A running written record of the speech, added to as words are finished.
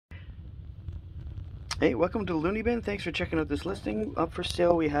Hey, welcome to Looney Bin. Thanks for checking out this listing. Up for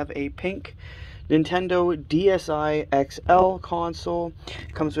sale, we have a pink Nintendo DSi XL console.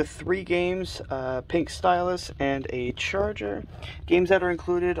 Comes with 3 games, pink stylus, and a charger. Games that are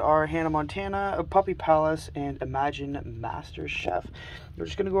included are Hannah Montana, A Puppy Palace, and Imagine Master Chef. We're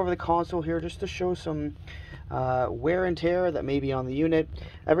just going to go over the console here just to show some wear and tear that may be on the unit.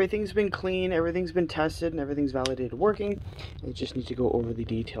 Everything's been clean, everything's been tested, and everything's validated working. I just need to go over the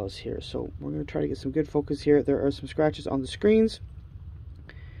details here. So we're going to try to get some good focus here. There are some scratches on the screens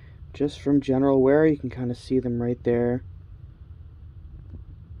just from general wear. You can kind of see them right there.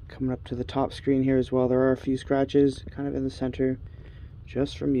 Coming up to the top screen here as well, there are a few scratches kind of in the center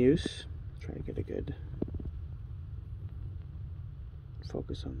just from use. Try to get a good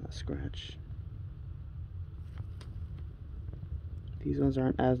focus on that scratch. These ones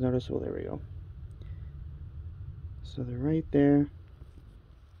aren't as noticeable. There we go. So they're right there.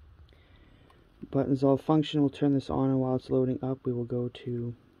 Buttons all function. We'll turn this on, and while it's loading up, we will go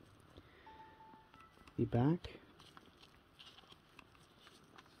to the back.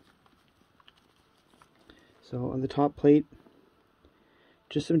 So on the top plate,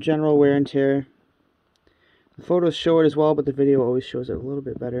 just some general wear and tear. The photos show it as well, but the video always shows it a little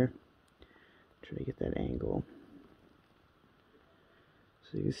bit better. Try to get that angle.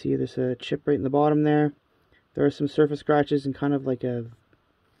 So you can see there's a chip right in the bottom there. There are some surface scratches and kind of like a,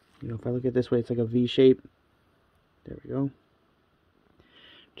 if I look at it this way, it's like a V shape. There we go.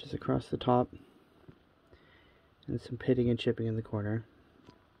 Just across the top. And some pitting and chipping in the corner.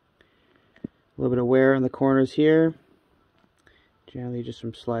 A little bit of wear in the corners here. Generally just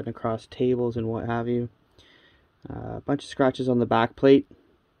from sliding across tables and what have you. A bunch of scratches on the back plate.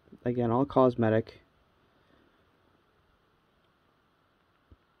 Again, all cosmetic.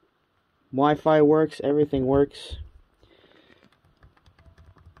 Wi-Fi works, everything works.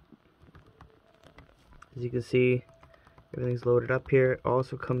 As you can see, everything's loaded up here. It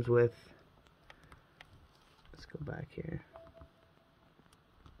also comes with, let's go back here.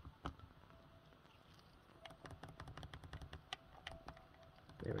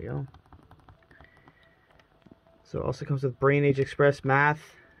 There we go. So it also comes with Brain Age Express Math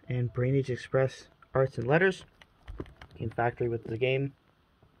and Brain Age Express Arts and Letters in factory with the game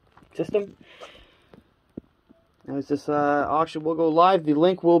system. As this auction will go live, the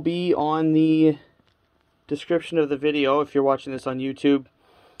link will be on the description of the video if you're watching this on YouTube,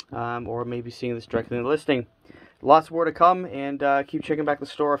 or maybe seeing this directly in the listing. Lots more to come, and keep checking back the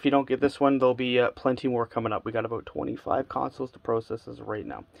store. If you don't get this one, there'll be plenty more coming up. We got about 25 consoles to process as of right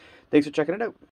now. Thanks for checking it out.